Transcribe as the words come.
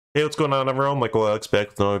Hey, what's going on everyone? Michael Alex back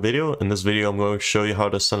with another video. In this video, I'm going to show you how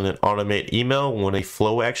to send an automate email when a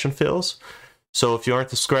flow action fails. So if you aren't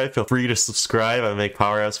subscribed, feel free to subscribe. I make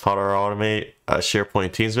Power Apps, Power Automate,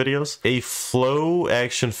 SharePoint Teams videos. A flow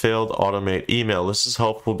action failed automate email. This is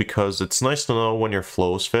helpful because it's nice to know when your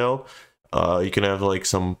flows failed. You can have like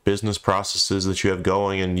some business processes that you have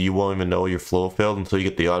going and you won't even know your flow failed until you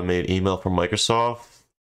get the automated email from Microsoft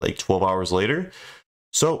like 12 hours later.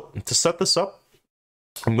 So to set this up,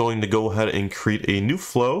 I'm going to go ahead and create a new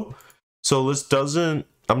flow. So this doesn't,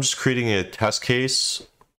 I'm just creating a test case.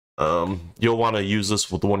 You'll want to use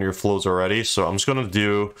this with one of your flows already. So I'm just going to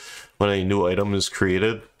do when a new item is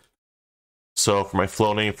created. So for my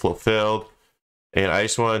flow name, flow failed. And I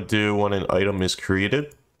just want to do when an item is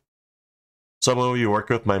created. So I'm going to be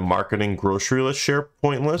working with my marketing grocery list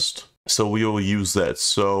SharePoint list. So we will use that.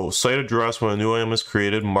 So site address when a new item is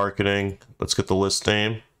created, marketing, let's get the list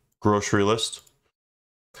name, grocery list.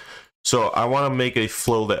 So I want to make a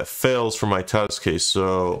flow that fails for my test case.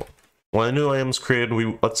 So when a new item is created,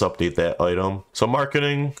 let's update that item. So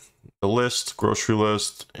marketing, the list, grocery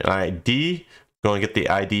list, and ID. Going to get the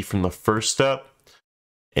ID from the first step.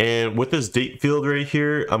 And with this date field right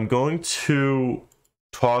here, I'm going to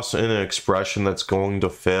toss in an expression that's going to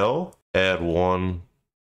fail. Add 1,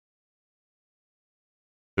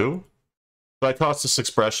 2. So I tossed this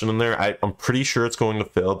expression in there. I'm pretty sure it's going to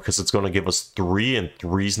fail because it's going to give us 3, and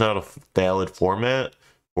 3 is not a valid format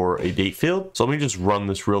for a date field. So let me just run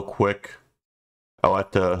this real quick.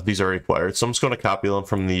 These are required. So I'm just going to copy them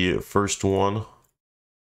from the first one. All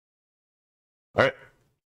right,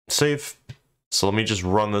 save. So let me just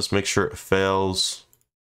run this, make sure it fails.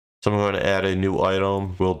 So I'm going to add a new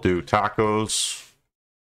item. We'll do tacos,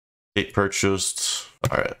 date purchased.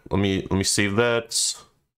 All right, let me save that.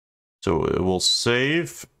 So it will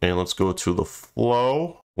save, and let's go to the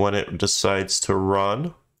flow when it decides to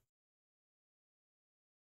run.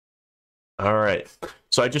 All right,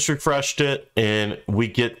 so I just refreshed it, and we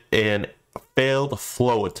get an failed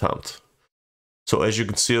flow attempt. So as you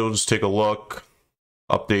can see, I'll just take a look.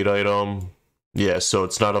 Update item. Yeah, so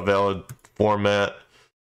it's not a valid format.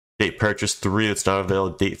 Date purchase 3, it's not a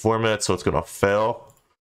valid date format, so it's going to fail.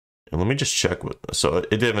 And let me just check. So it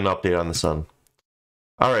didn't even update on this end.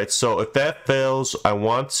 All right, so if that fails, I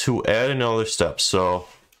want to add another step. So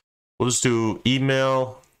we'll just do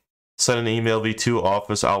email, send an email v2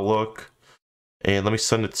 Office Outlook, and let me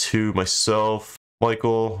send it to myself,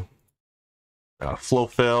 Michael. Flow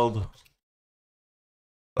failed.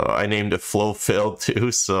 I named it flow failed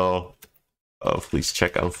too, so please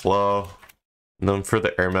check on flow. And then for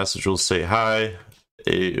the error message, we'll say hi.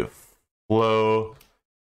 A flow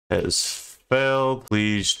has failed.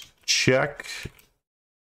 Please check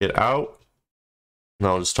it out. And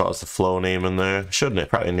I'll just toss the flow name in there. Shouldn't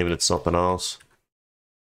probably name it something else.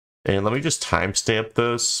 And let me just timestamp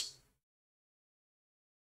this.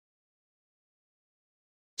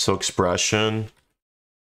 So expression,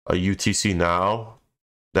 a UTC now.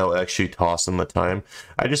 That will actually toss in the time.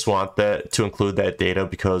 I just want that to include that data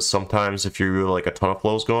because sometimes if you're like a ton of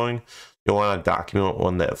flows going, you'll want to document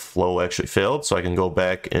when that flow actually failed. So I can go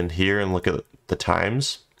back in here and look at the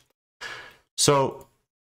times. So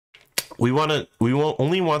we will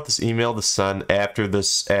only want this email to send after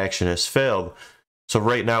this action has failed. So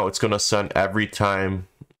right now it's going to send every time.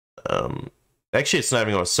 Actually, it's not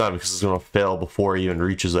even going to send because it's going to fail before it even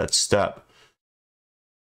reaches that step.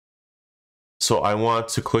 So I want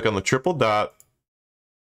to click on the triple dot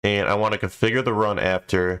and I want to configure the run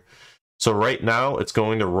after. So right now it's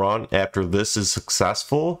going to run after this is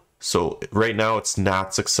successful. So right now it's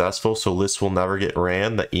not successful. So this will never get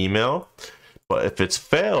ran, the email. But if it's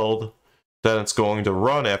failed, then it's going to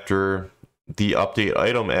run after the update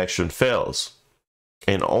item action fails.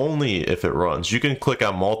 And only if it runs. You can click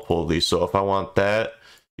on multiple of these. So if I want that,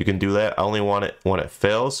 you can do that. I only want it when it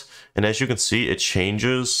fails. And as you can see, it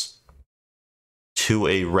changes to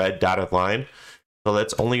a red dotted line. So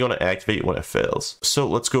that's only going to activate when it fails. So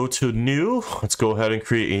let's go to new. Let's go ahead and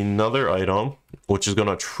create another item, which is going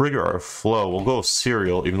to trigger our flow. We'll go with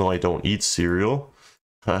cereal, even though I don't eat cereal.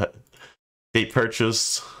 Date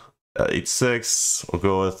purchase, 86. We'll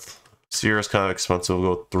go with cereal's kind of expensive.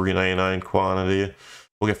 We'll go with $3.99 quantity.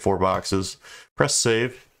 We'll get 4 boxes. Press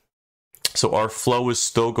save. So our flow is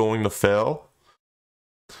still going to fail.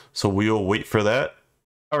 So we will wait for that.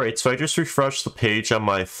 All right, so I just refreshed the page on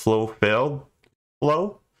my flow failed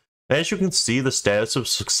flow. As you can see, the status is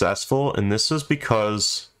successful, and this is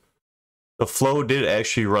because the flow did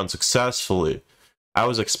actually run successfully. I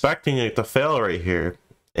was expecting it to fail right here,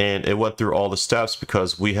 and it went through all the steps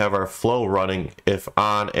because we have our flow running. If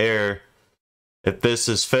on air, if this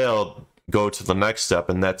is failed, go to the next step,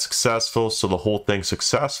 and that's successful, so the whole thing's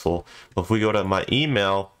successful. But if we go to my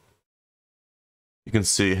email, you can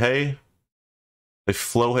see, hey, if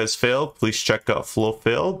flow has failed, please check out flow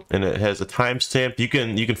failed, and it has a timestamp. You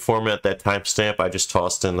can format that timestamp. I just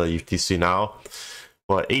tossed in the UTC now,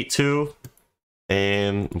 but 82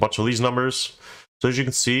 and a bunch of these numbers. So as you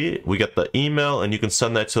can see, we get the email, and you can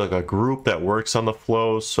send that to like a group that works on the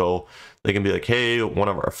flow. So they can be like, hey, one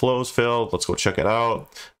of our flows failed, let's go check it out.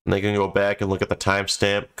 And they can go back and look at the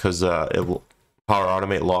timestamp, because it will Power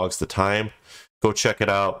Automate logs the time. Go check it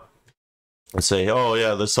out and say, oh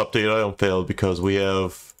yeah, this update item failed because we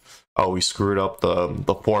screwed up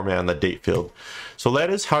the format and the date field. So that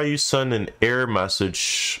is how you send an error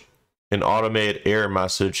message, an automated error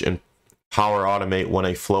message in Power Automate when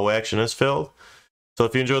a flow action is failed. So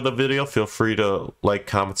if you enjoyed the video, feel free to like,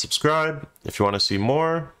 comment, subscribe. If you want to see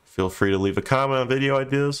more, feel free to leave a comment on video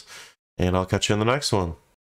ideas, and I'll catch you in the next one.